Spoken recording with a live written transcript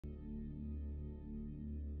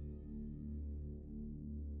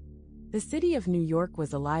The city of New York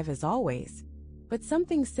was alive as always, but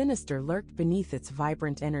something sinister lurked beneath its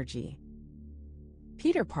vibrant energy.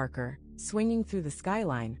 Peter Parker, swinging through the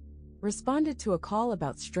skyline, responded to a call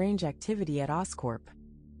about strange activity at Oscorp.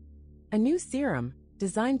 A new serum,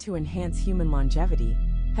 designed to enhance human longevity,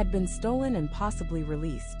 had been stolen and possibly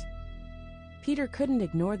released. Peter couldn't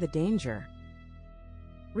ignore the danger.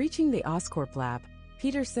 Reaching the Oscorp lab,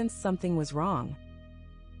 Peter sensed something was wrong.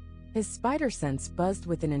 His spider sense buzzed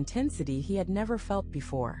with an intensity he had never felt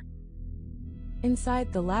before.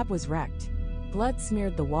 Inside, the lab was wrecked. Blood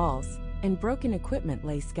smeared the walls, and broken equipment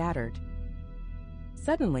lay scattered.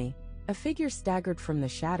 Suddenly, a figure staggered from the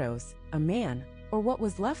shadows, a man, or what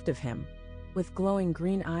was left of him, with glowing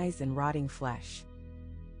green eyes and rotting flesh.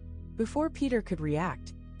 Before Peter could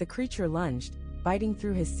react, the creature lunged, biting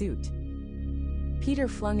through his suit. Peter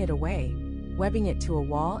flung it away, webbing it to a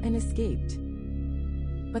wall, and escaped.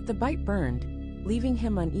 But the bite burned, leaving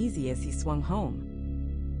him uneasy as he swung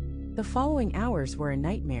home. The following hours were a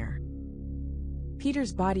nightmare.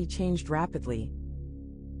 Peter's body changed rapidly.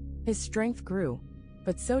 His strength grew,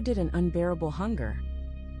 but so did an unbearable hunger.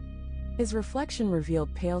 His reflection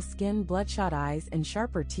revealed pale skin, bloodshot eyes, and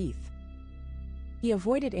sharper teeth. He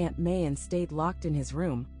avoided Aunt May and stayed locked in his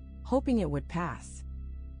room, hoping it would pass.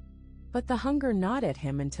 But the hunger gnawed at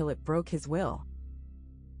him until it broke his will.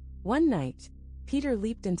 One night, Peter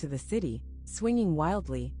leaped into the city, swinging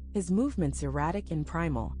wildly, his movements erratic and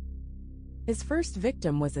primal. His first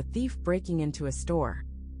victim was a thief breaking into a store.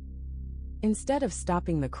 Instead of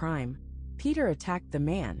stopping the crime, Peter attacked the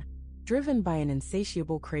man, driven by an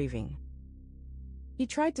insatiable craving. He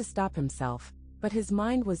tried to stop himself, but his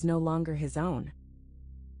mind was no longer his own.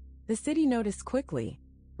 The city noticed quickly.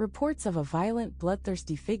 Reports of a violent,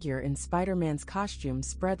 bloodthirsty figure in Spider-Man's costume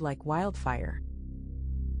spread like wildfire.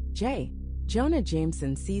 Jonah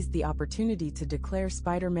Jameson seized the opportunity to declare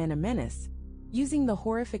Spider-Man a menace, using the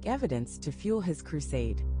horrific evidence to fuel his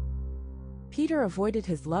crusade. Peter avoided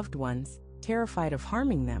his loved ones, terrified of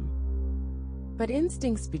harming them. But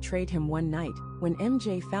instincts betrayed him one night when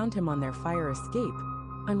MJ found him on their fire escape,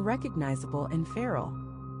 unrecognizable and feral.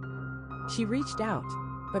 She reached out,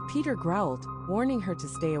 but Peter growled, warning her to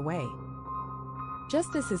stay away.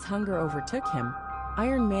 Just as his hunger overtook him,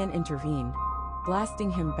 Iron Man intervened, blasting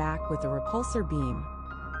him back with a repulsor beam.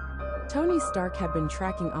 Tony Stark had been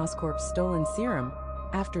tracking Oscorp's stolen serum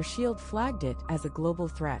after S.H.I.E.L.D. flagged it as a global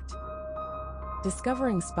threat.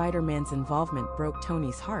 Discovering Spider-Man's involvement broke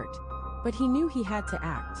Tony's heart, but he knew he had to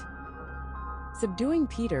act. Subduing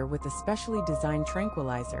Peter with a specially designed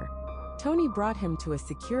tranquilizer, Tony brought him to a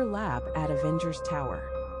secure lab at Avengers Tower.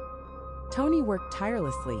 Tony worked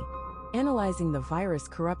tirelessly, analyzing the virus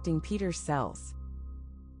corrupting Peter's cells.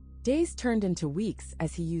 Days turned into weeks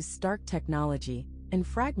as he used Stark technology and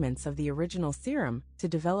fragments of the original serum to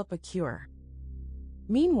develop a cure.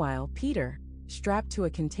 Meanwhile, Peter, strapped to a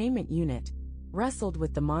containment unit, wrestled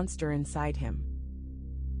with the monster inside him.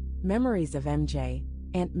 Memories of MJ,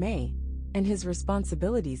 Aunt May, and his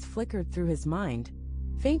responsibilities flickered through his mind,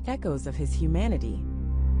 faint echoes of his humanity.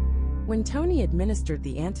 When Tony administered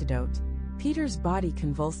the antidote, Peter's body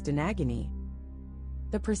convulsed in agony.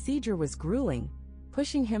 The procedure was grueling,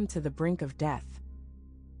 pushing him to the brink of death.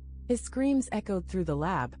 His screams echoed through the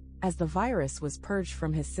lab as the virus was purged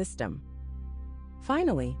from his system.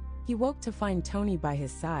 Finally, he woke to find Tony by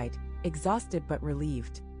his side, exhausted but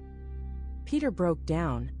relieved. Peter broke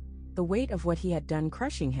down, the weight of what he had done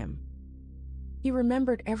crushing him. He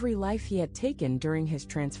remembered every life he had taken during his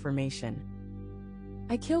transformation.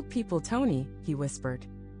 "I killed people, Tony," he whispered.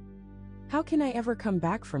 "How can I ever come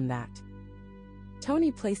back from that?"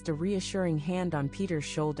 Tony placed a reassuring hand on Peter's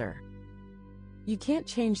shoulder. "You can't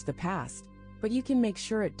change the past, but you can make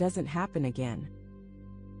sure it doesn't happen again.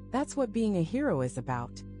 That's what being a hero is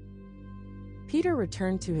about." Peter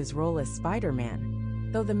returned to his role as Spider-Man,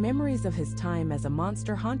 though the memories of his time as a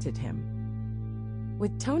monster haunted him.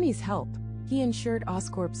 With Tony's help, he ensured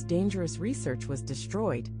Oscorp's dangerous research was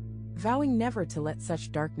destroyed, vowing never to let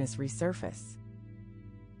such darkness resurface.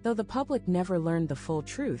 Though the public never learned the full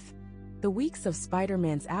truth, the weeks of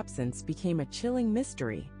Spider-Man's absence became a chilling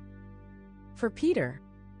mystery. For Peter,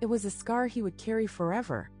 it was a scar he would carry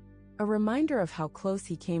forever, a reminder of how close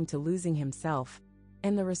he came to losing himself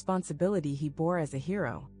and the responsibility he bore as a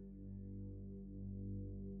hero.